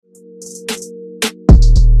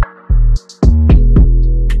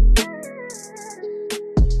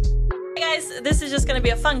This is just going to be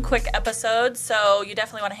a fun, quick episode, so you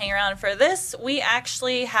definitely want to hang around for this. We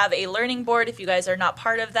actually have a learning board. If you guys are not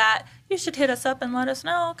part of that, you should hit us up and let us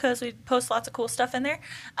know, because we post lots of cool stuff in there.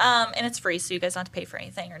 And it's free, so you guys don't have to pay for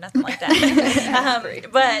anything or nothing like that.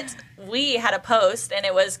 But we had a post, and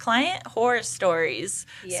it was client horror stories.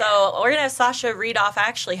 Yeah. So we're going to have Sasha read off. I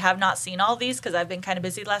actually have not seen all these because I've been kind of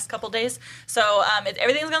busy the last couple days. So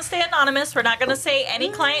everything's going to stay anonymous. We're not going to say any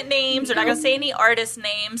client names. We're not going to say any artist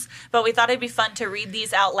names. But we thought it'd be fun to read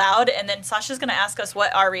these out loud. And then Sasha's going to ask us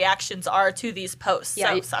what our reactions are to these posts.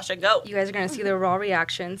 Yeah, so, Sasha, go. You guys are going to see the raw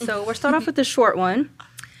reaction. So we're starting off with the short one.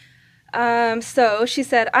 So she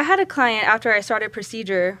said, I had a client after I started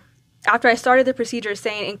the procedure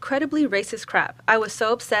saying incredibly racist crap. I was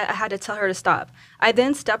so upset I had to tell her to stop. I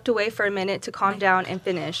then stepped away for a minute to calm down and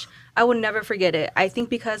finish. I will never forget it. I think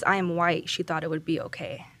because I am white, she thought it would be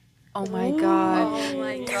okay. Oh my God.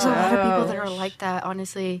 There's a lot of people that are like that,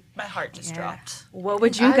 honestly. My heart just dropped. What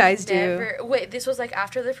would you guys do? Wait, this was like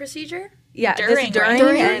after the procedure? Yeah, during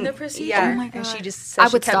the procedure. Yeah, oh my God. And she just said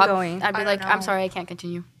she kept going. I'd be like, I'm sorry, I can't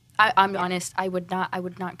continue. I'm honest. I would not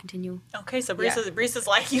continue. Okay, so Breeze is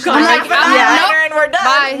like, you got half an hour and we're done.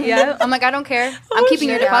 Bye. Yeah. I'm like, I don't care. I'm keeping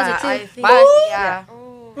your deposit too. Bye. Yeah.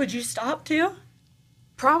 Would you stop too?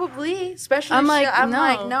 Probably, especially. I'm like,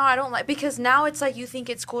 no, I don't like, because now it's like you think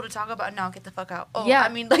it's cool to talk about. No, get the fuck out. Oh, yeah. I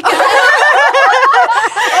mean, like. Okay,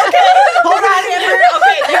 hold on, Amber.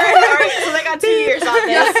 Okay, all right. So they got 2 years on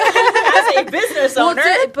this as a business owner.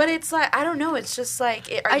 But it's like, I don't know. It's just like,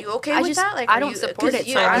 are you okay with that? Like, I don't support it.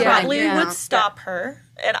 I probably would stop her.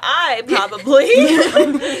 And I probably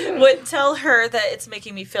would tell her that it's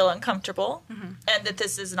making me feel uncomfortable, and that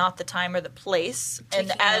this is not the time or the place.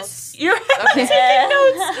 And as you're taking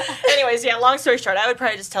notes. Anyways, yeah, long story short, I would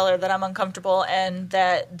probably just tell her that I'm uncomfortable and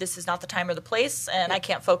that this is not the time or the place, and I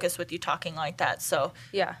can't focus with you talking like that. So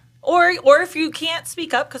yeah. Or if you can't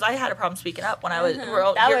speak up, because I had a problem speaking up when I was.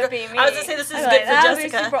 That would be me. I was going to say this is good for Jessica. That would be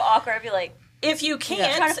super awkward. I'd be like. If you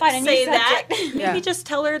can't say that, maybe just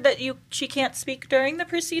tell her that she can't speak during the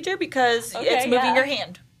procedure because it's moving your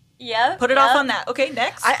hand. Yeah. Put it off on that. Okay,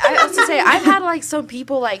 next. I was to say, I've had like some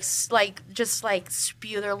people like just like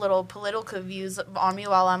spew their little political views on me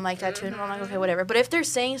while I'm like tattooing. I'm like, okay, whatever. But if they're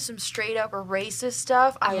saying some straight up or racist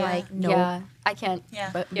stuff, I'm like, no. Yeah, I can't.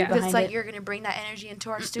 But it's like, you're gonna bring that energy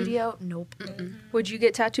into our studio. Nope. Would you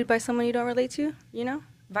get tattooed by someone you don't relate to? You know?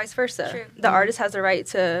 Vice versa. True. The artist has the right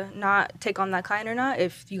to not take on that client or not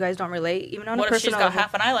if you guys don't relate, even on a personal level. What if she's got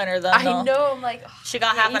half an eyeliner then? I know. I'm like, she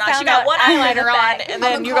got half an eye. She got one eyeliner on, and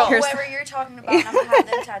then you go. Whoever you're talking about, I'm gonna have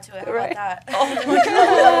them tattoo it. How about that? Oh my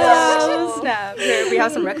God! Snap! Here, we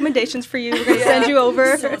have some recommendations for you. We're gonna send you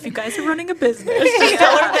over. So if you guys are running a business, just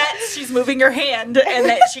tell her that she's moving her hand and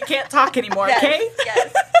that she can't talk anymore. Yes. Okay?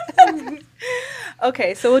 Yes.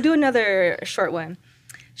 Okay, so we'll do another short one.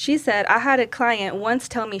 She said, I had a client once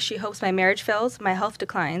tell me she hopes my marriage fails, my health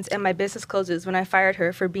declines, and my business closes when I fired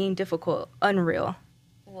her for being difficult. Unreal.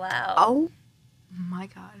 Wow. Oh my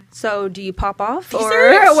God. So do you pop off? These or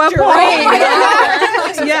are at what point?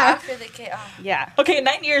 Yeah. Yeah. Okay, in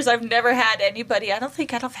 9 years, I've never had anybody, I don't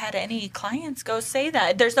think I've had any clients go say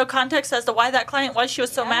that. There's no context as to why she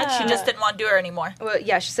was so mad. She just didn't want to do her anymore. Well,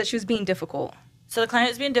 yeah, she said she was being difficult. So the client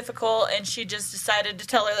was being difficult, and she just decided to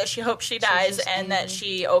tell her that she hopes she dies and that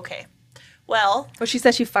Well, she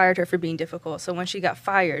said she fired her for being difficult. So when she got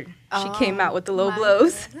fired, she came out with the low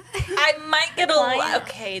blows. I might get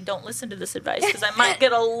don't listen to this advice because I might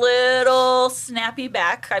get a little snappy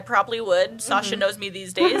back. I probably would. Sasha knows me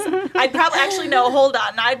these days. I'd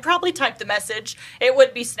probably type the message. It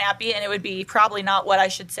would be snappy and it would be probably not what I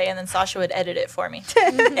should say, and then Sasha would edit it for me.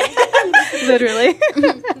 Literally.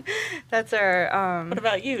 That's our... What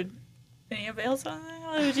about you? Any avail something?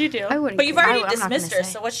 What would you do? I wouldn't. But you've already dismissed her,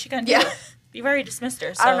 so what's she going to do? Yeah. You've already dismissed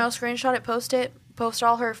her. So. I don't know. Screenshot it, post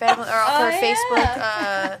all her family or off her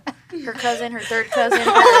Facebook. Her cousin, her third cousin,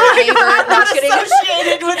 her neighbor. I'm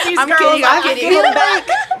associated with these girls. I'm kidding.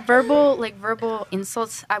 Verbal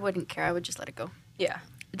insults. I wouldn't care. I would just let it go. Yeah.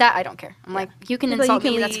 That I don't care. I'm like, you can insult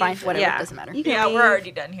me. That's fine. Whatever. Yeah. It doesn't matter. Yeah, we're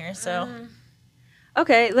already done here. So.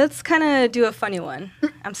 Okay, let's kind of do a funny one.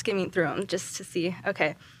 I'm skimming through them just to see.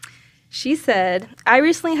 Okay. She said, I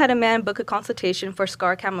recently had a man book a consultation for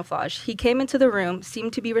scar camouflage. He came into the room,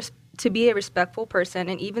 seemed to be a respectful person,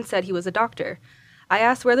 and even said he was a doctor. I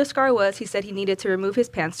asked where the scar was. He said he needed to remove his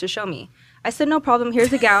pants to show me. I said, no problem,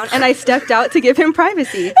 here's a gown, and I stepped out to give him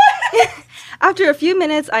privacy. After a few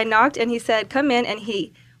minutes, I knocked, and he said, come in, and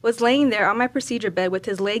he was laying there on my procedure bed with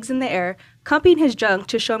his legs in the air, cupping his junk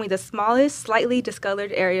to show me the smallest, slightly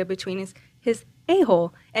discolored area between his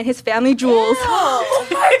a-hole and his family jewels. Oh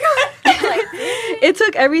my god. It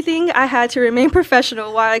took everything I had to remain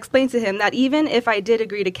professional while I explained to him that even if I did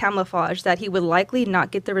agree to camouflage, that he would likely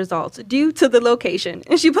not get the results due to the location.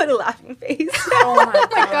 And she put a laughing face. Oh my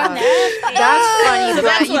god. That's funny, So but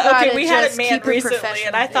that's you what, gotta okay, we had a just man keep it recently,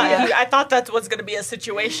 and I thought professional. I thought that was going to be a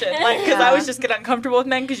situation, like because I Yeah. always just get uncomfortable with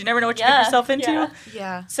men because you never know what you get Yeah, yourself into. yeah.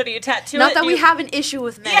 Yeah. So do you tattoo Not it? that Do we you- have an issue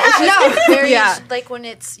with men. Yeah. It's just very Yeah. like when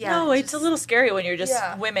it's No, it's a little scary when you're just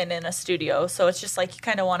Yeah. women in a studio. So it's just like you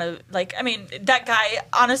kind of want to, like, I mean, that guy,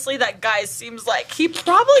 honestly, that guy seems like he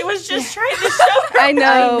probably was just trying to show her. I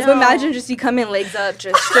know. know. But imagine just you come in legs up,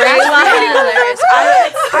 just straight That's line. pretty hilarious.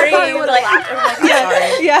 I probably would have like- laughed. I'm like,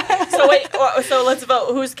 sorry. Yeah. So wait, so let's vote.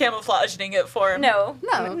 Who's camouflaging it for him? No.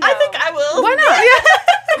 No. I think I will. Why not?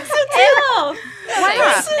 Ew. Why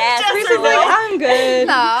not? This is Nasty. just Reese's like, I'm good.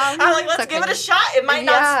 No. I'm like, let's give it a shot. It might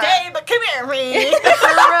not Yeah. stay, but come here, me. For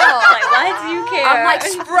real. Like, why do you care? I'm like,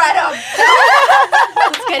 spread them.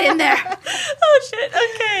 Let's get in there. Oh shit.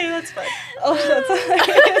 Okay, that's fine. Oh, that's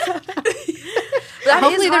That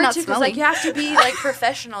Hopefully is they're hard not too, 'cause, smelly. like you have to be like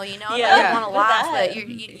professional, you know. Yeah. You don't want to With laugh, that. but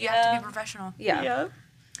you have to be professional. yeah. Yeah.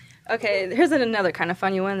 Okay, here's another kind of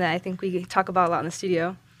funny one that I think we talk about a lot in the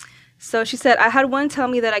studio. So she said, I had one tell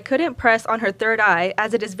me that I couldn't press on her third eye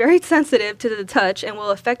as it is very sensitive to the touch and will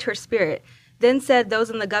affect her spirit. Then said those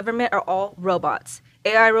in the government are all robots.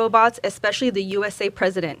 AI robots, especially the USA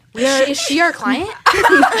president. Is she our client?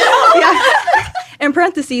 In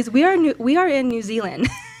parentheses, we are in New Zealand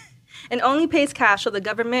and only pays cash so the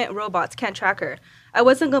government robots can't track her. I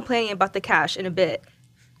wasn't complaining about the cash in a bit.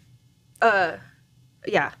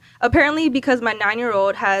 Yeah. Apparently, because my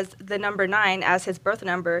 9-year-old has the number 9 as his birth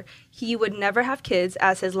number, he would never have kids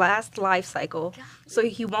as his last life cycle. So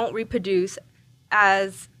he won't reproduce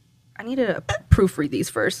as... I need to proofread these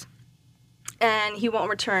first. And he won't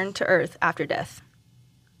return to Earth after death.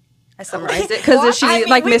 I summarized it because she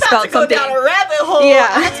we misspelled about to go something. down a rabbit hole. Yeah.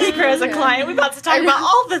 I take her as a client. We're about to talk about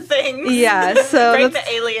all the things. Yeah, so Right, that's-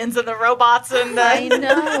 the aliens and the robots and the. I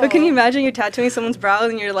know. But can you imagine you're tattooing someo's brow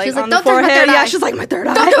and you're like She's like, on the "Don't touch my forehead? third Yeah, eye." she's like, my third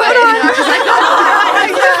eye. Don't do it. And I'm just like,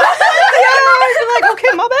 Yeah, you're like,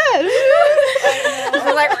 okay, my bad.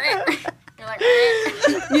 you're like,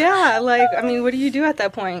 Yeah, like, I mean, what do you do at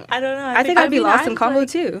that point? I don't know. I think I'd be mean, lost I'd in combo like-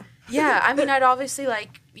 too. Yeah, I mean, I'd obviously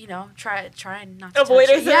try and not to Avoid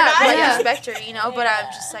touch her it. third Yeah, eye. like Yeah. respect her, But I'm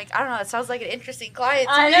just like, I don't know. It sounds like an interesting client.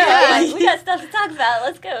 to I me. know. Yeah. Like, we got stuff to talk about.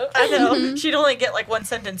 Let's go. I know. She'd only get like one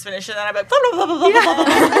sentence finished, and then I'd be like, blah, blah, blah, blah, blah, blah, blah,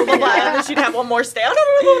 blah, blah, blah, and then she'd have one more stay. Oh,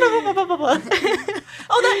 blah, blah, blah, blah, blah, blah.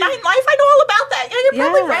 Oh, that 9 life, I know all about that. Yeah, you're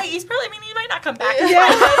probably Yeah. right. He's probably, he might not come back.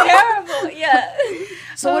 Terrible. Yeah.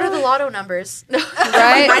 So what are the lotto numbers?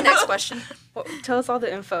 Right? My next question. Well, tell us all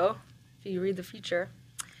the info if you read the feature.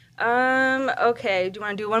 Okay, do you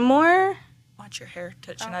want to do one more? Watch your hair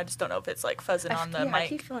touch, and I just don't know if it's like fuzzing on the I mic.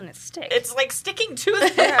 keep feeling it stick. It's like sticking to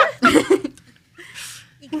the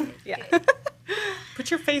yeah.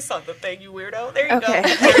 Put your face on the thing, you weirdo. There you Okay, go.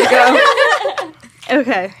 here we go.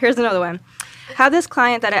 Okay, here's another one. Had this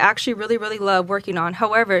client that I actually really, really love working on.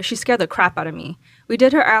 However, she scared the crap out of me. We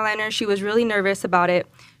did her eyeliner. She was really nervous about it.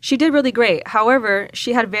 She did really great. However,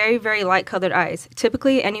 she had very, very light colored eyes.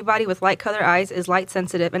 Typically, anybody with light colored eyes is light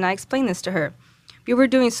sensitive, and I explained this to her. We were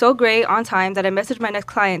doing so great on time that I messaged my next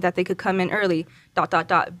client that they could come in early. ...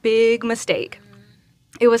 Big mistake.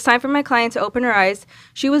 It was time for my client to open her eyes.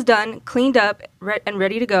 She was done, cleaned up, and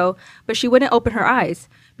ready to go, but she wouldn't open her eyes.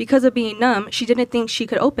 Because of being numb, she didn't think she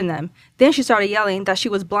could open them. Then she started yelling that she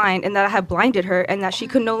was blind and that I had blinded her and that she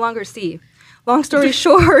could no longer see. Long story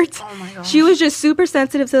short, she was just super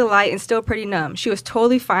sensitive to the light and still pretty numb. She was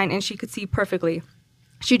totally fine and she could see perfectly.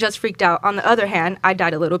 She just freaked out. On the other hand, I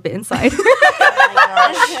died a little bit inside.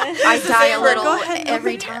 I die a little Go ahead,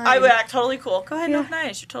 every no, time. I would act totally cool. Go ahead, no,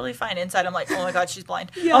 nice. You're totally fine. Inside, I'm like, oh my god, she's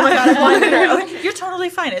blind. Oh my god, I blinded her. Okay, you're totally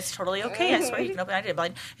fine. It's totally okay. I swear you can open. I didn't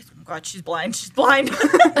blind. Oh my god, she's blind. She's blind.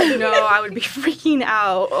 No, I would be freaking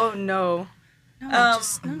out. Oh, no. So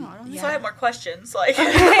I have more questions. Like, I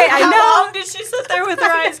how know. long did she sit there with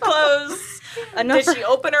her eyes closed? Enough Did she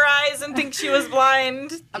open her eyes and think she was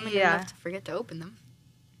blind? I mean, Yeah. enough to forget to open them.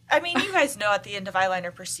 I mean, you guys know at the end of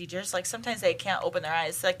eyeliner procedures, like sometimes they can't open their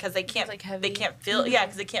eyes, like because they can't, like, heavy. they can't feel, yeah,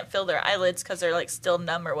 because they can't feel their eyelids because they're like still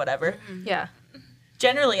numb or whatever. Yeah.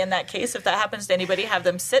 generally in that case, if that happens to anybody, have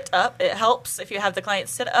them sit up. It helps if you have the client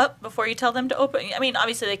sit up before you tell them to open. I mean,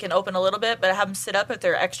 obviously they can open a little bit, but have them sit up if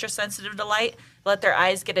they're extra sensitive to light. Let their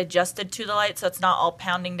eyes get adjusted to the light so it's not all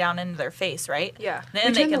pounding down into their face, right? Yeah. Then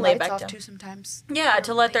We they turn can the lay lights back off down. too sometimes. Yeah,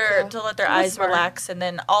 to let their eyes smart. relax, and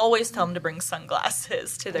then always tell them to bring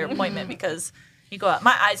sunglasses to their appointment because you go out.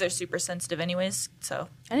 My eyes are super sensitive, anyways. So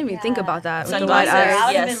I didn't even think about that. with the Sunglasses. wide I eyes.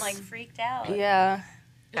 would have Yes. been like freaked out. Yeah.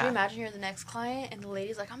 Can Yeah. you imagine you're the next client and the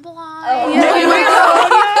lady's like, I'm blind.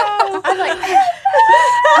 Oh, I'm like,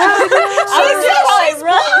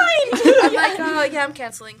 I'm like, oh yeah, I'm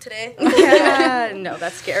canceling today. Yeah. No,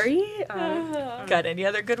 that's scary. got any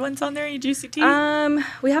other good ones on there? You juicy tea?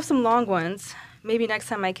 We have some long ones. Maybe next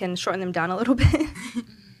time I can shorten them down a little bit.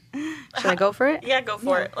 Should I go for it? Yeah, go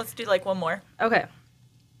for it. Let's do like one more. Okay.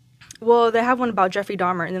 Well, they have one about Jeffrey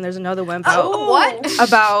Dahmer, and then there's another one about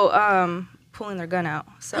What? pulling their gun out.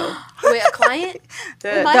 So Wait, a client?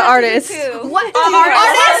 the artist, What?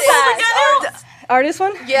 artist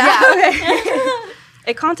one. Yeah. Okay.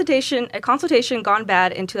 A consultation gone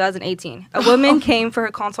bad in 2018. A woman came for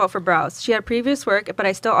her consult for brows. She had previous work, but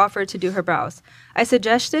I still offered to do her brows. I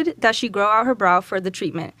suggested that she grow out her brow for the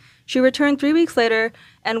treatment. She returned 3 weeks later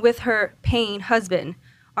and with her paying husband.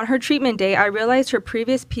 On her treatment day, I realized her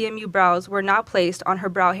previous PMU brows were not placed on her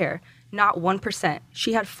brow hair. Not 1%.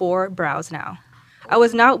 She had 4 brows now. I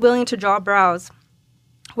was not willing to draw brows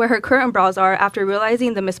where her current brows are after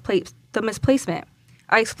realizing the misplacement.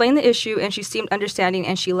 I explained the issue and she seemed understanding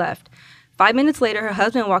and she left. 5 minutes later, her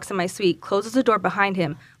husband walks in my suite, closes the door behind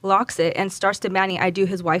him, locks it, and starts demanding I do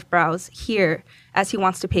his wife's brows here as he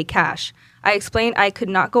wants to pay cash. I explained I could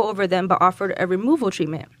not go over them but offered a removal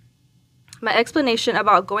treatment. My explanation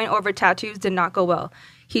about going over tattoos did not go well.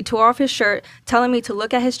 He tore off his shirt, telling me to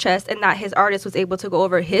look at his chest and that his artist was able to go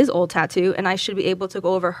over his old tattoo and I should be able to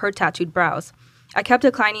go over her tattooed brows. I kept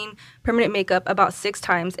declining permanent makeup about 6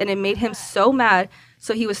 times and it made him so mad,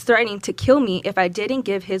 so he was threatening to kill me if I didn't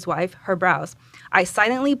give his wife her brows. I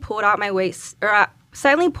silently pulled out my waistgun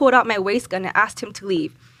and asked him to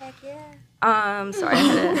leave. Heck yeah. Sorry, I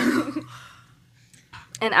had to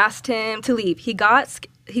and asked him to leave. He got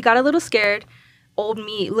a little scared.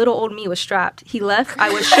 Little old me was strapped. He left. I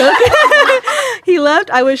was shook. He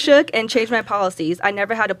left. I was shook and changed my policies. I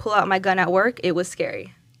never had to pull out my gun at work. It was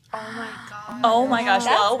scary. Oh my god. Oh my gosh.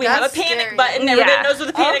 Well, we have a that's panic scary. button. Everybody Yeah. knows what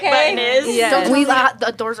the panic Okay. button is. Yeah. Don't tell We me.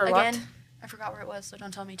 the doors are locked. Again, I forgot where it was, so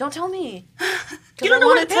don't tell me. Don't tell me. You don't know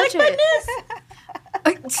what a panic button is?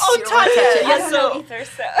 Oh, Tanya. I Yeah, don't know so either,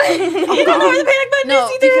 so. you don't know where the panic button No,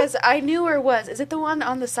 is either? because I knew where it was. Is it the one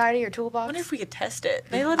on the side of your I toolbox? wonder if we could test it.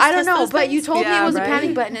 They let us I don't test know, those but you things? told me Yeah, it was right? a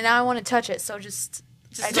panic button, and now I want to touch it. So just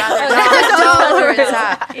I'd Just- rather not know where it's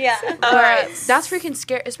at. Yeah. All right. That's freaking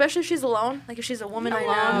scary, especially if she's alone. Like if she's a woman I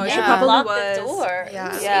alone. know, she And probably lock was. the door.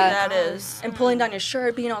 Yeah. Yeah. That is. And pulling down your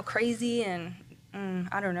shirt, being all crazy, and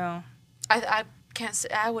I don't know. I can't. Say,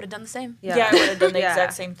 I would have done the same. Yeah, I would have done the Yeah.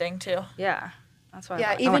 exact same thing too. Yeah, that's why.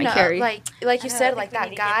 Yeah, I even want to carry. like you I said, think like we that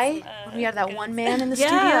need to get guy some, when we have that good one man in the Yeah.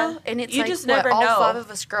 studio, and it's You like just what, never all know. 5 of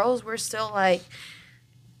us girls, we're still like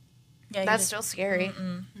Yeah, you that's just- still scary.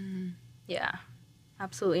 Yeah,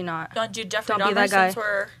 absolutely not. Don't do Jeffrey Don't be Dahmer that guy. since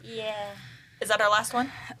we're. Yeah. Is that our last one?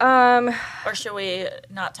 Um, Or should we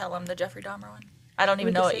not tell him the Jeffrey Dahmer one? I don't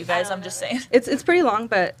even We know can it, you say- guys. I I'm don't just know. saying. it's pretty long,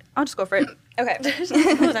 but I'll just go for it. Okay. Ooh, that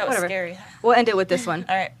was Whatever. scary. We'll end it with this one.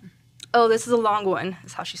 All right. Oh, this is a long one,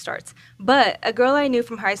 is how she starts. But a girl I knew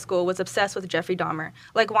from high school was obsessed with Jeffrey Dahmer,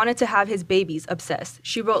 like wanted to have his babies, obsessed.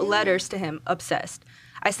 She wrote letters to him, obsessed.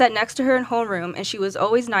 I sat next to her in homeroom, and she was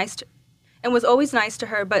always nice to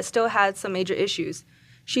her, but still had some major issues.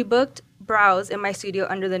 She booked brows in my studio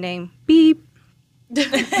under the name Beep.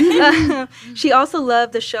 She also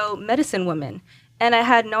loved the show Medicine Woman, and I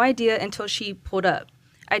had no idea until she pulled up.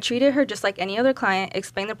 I treated her just like any other client,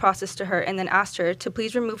 explained the process to her, and then asked her to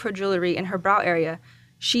please remove her jewelry in her brow area.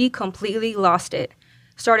 She completely lost it.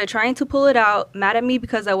 Started trying to pull it out, mad at me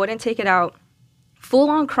because I wouldn't take it out. Full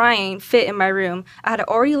on crying fit in my room. I had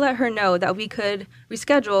already let her know that we could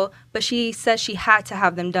reschedule, but she said she had to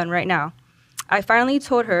have them done right now. I finally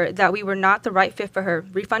told her that we were not the right fit for her,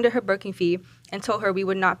 refunded her booking fee, and told her we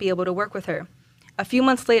would not be able to work with her. A few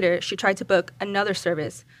months later, she tried to book another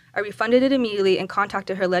service. I refunded it immediately and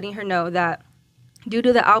contacted her, letting her know that due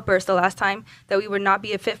to the outburst the last time, that we would not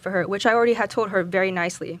be a fit for her, which I already had told her very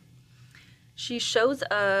nicely. She shows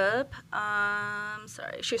up,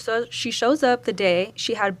 she shows up the day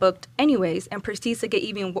she had booked anyways and proceeds to get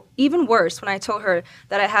even worse when I told her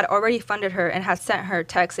that I had already funded her and had sent her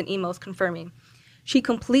texts and emails confirming. She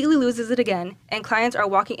completely loses it again, and clients are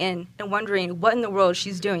walking in and wondering what in the world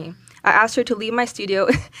she's doing. I asked her to leave my studio,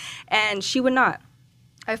 and she would not.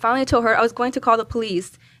 I finally told her I was going to call the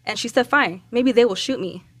police, and she said, fine, maybe they will shoot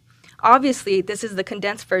me. Obviously, this is the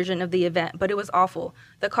condensed version of the event, but it was awful.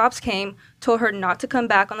 The cops came, told her not to come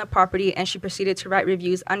back on the property, and she proceeded to write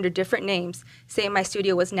reviews under different names, saying my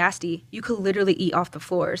studio was nasty. You could literally eat off the The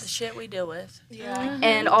floors. shit we deal with. Yeah.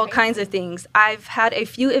 And all kinds of things. I've had a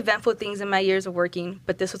few eventful things in my years of working,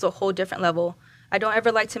 but this was a whole different level. I don't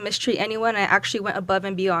ever like to mistreat anyone. I actually went above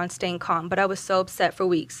and beyond staying calm, but I was so upset for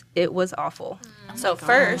weeks. It was awful. So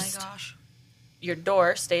first, your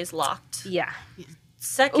door stays locked. Yeah.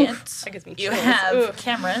 Second, That gives me you chills. have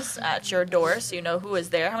cameras at your door, so you know who is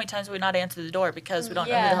there. How many times have we not answered the door because we don't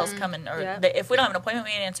know who the hell's coming? Or Yeah. if we don't have an appointment,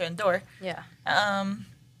 we ain't answering the door. Yeah.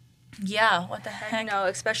 Yeah, what the I heck? know,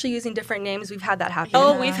 especially using different names, we've had that happen.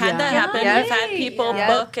 Oh, we've had that Yeah. happen. Yeah. We've had people Yeah.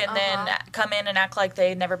 book and then come in and act like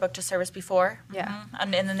they never booked a service before. Yeah.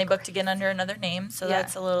 And then they booked again under another name, so Yeah.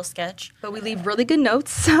 that's a little sketch. But we leave really good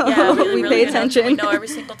notes, so Yeah, we really pay good notes. attention. We know every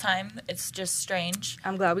single time. It's just strange.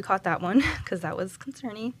 I'm glad we caught that one because that was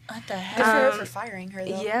concerning. What the Good heck? for her for firing her,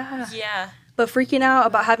 though. Yeah. Yeah. But freaking out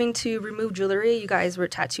about having to remove jewelry, you guys were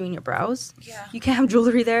tattooing your brows. Yeah. You can't have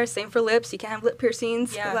jewelry there. Same for lips. You can't have lip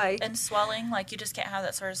piercings. Yeah. Like, And swelling, like you just can't have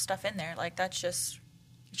that sort of stuff in there. Like that's just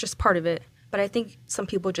it's just part of it. But I think some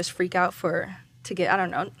people just freak out to get, I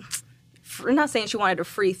don't know. I'm not saying she wanted a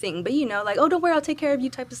free thing, but like, oh, don't worry, I'll take care of you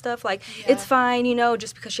type of stuff. Like, it's fine,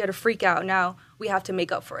 just because she had a freak out. Now we have to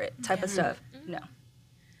make up for it type of stuff. No.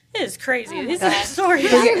 it is crazy. These are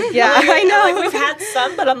stories. Yeah, I know. Like we've had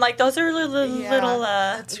some, but I'm like, those are little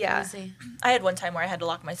That's Yeah. crazy. I had one time where I had to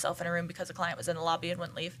lock myself in a room because a client was in the lobby and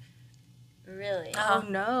wouldn't leave. Really? Oh,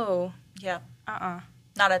 no. Yeah. Uh-uh.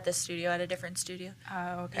 Not at this studio, at a different studio.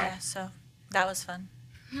 Oh, okay. Yeah, so that was fun.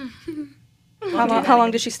 How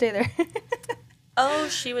long did she stay there? Oh,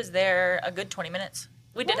 she was there a good 20 minutes.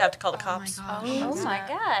 We did have to call the cops. Oh my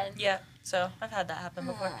god. Yeah, so I've had that happen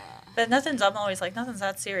before. But I'm always like, nothing's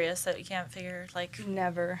that serious that we can't figure, like,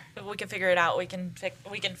 Never. we can figure it out. We can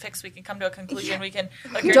fix, we can come to a conclusion. We can,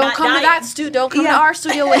 like, you're Don't not come dying. to that studio. Don't come Yeah. to our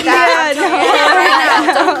studio with that. Yeah, I'm telling you that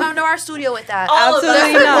right now. Don't come to our studio with that. All of us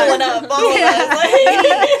Absolutely are not. pulling up. All Yeah. of us.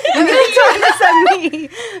 Tanya said me.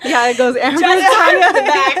 Yeah, it goes Amber. Just Tanya at the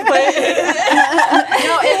back, but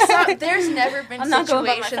No, it's not, there's never been I'm not going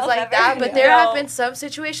by situations myself like ever. that, but there No. have been some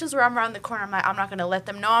situations where I'm around the corner. I'm like, I'm not going to let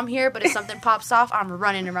them know I'm here, but if something pops off, I'm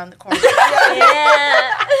running around the corner.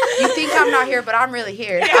 Yeah. You think I'm not here, but I'm really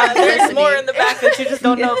here. yeah, I'm there's listening. more in the back that you just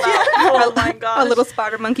don't know about. Oh my gosh. A little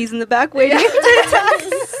spider monkeys in the back waiting.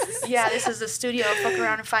 Yeah, this is the studio. Fuck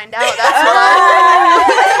around and find out. That's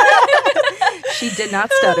what. She did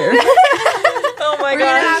not stutter. Oh my We're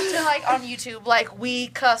gonna gosh. have to like on YouTube, like we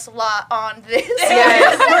cuss a lot on this.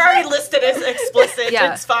 Yes, we're already listed as explicit.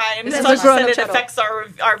 Yeah. It's fine. This It's is a just that grown-up it channel. affects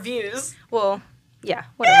our views. Well, yeah,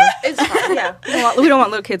 whatever. It's fine. Yeah, we don't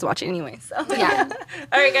want little kids watching anyway. So Yeah.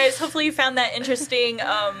 All right, guys. Hopefully you found that interesting.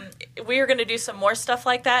 We are going to do some more stuff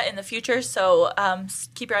like that in the future, so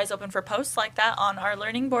keep your eyes open for posts like that on our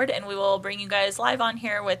learning board, and we will bring you guys live on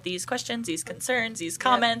here with these questions, these concerns, these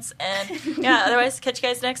comments, and yeah. Otherwise, catch you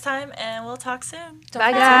guys next time, and we'll talk soon. Don't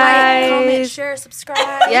Bye, forget to like, comment, guys. share, subscribe.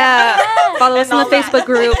 Yeah, follow us And on the all that. Facebook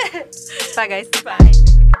group. Bye, guys. Bye.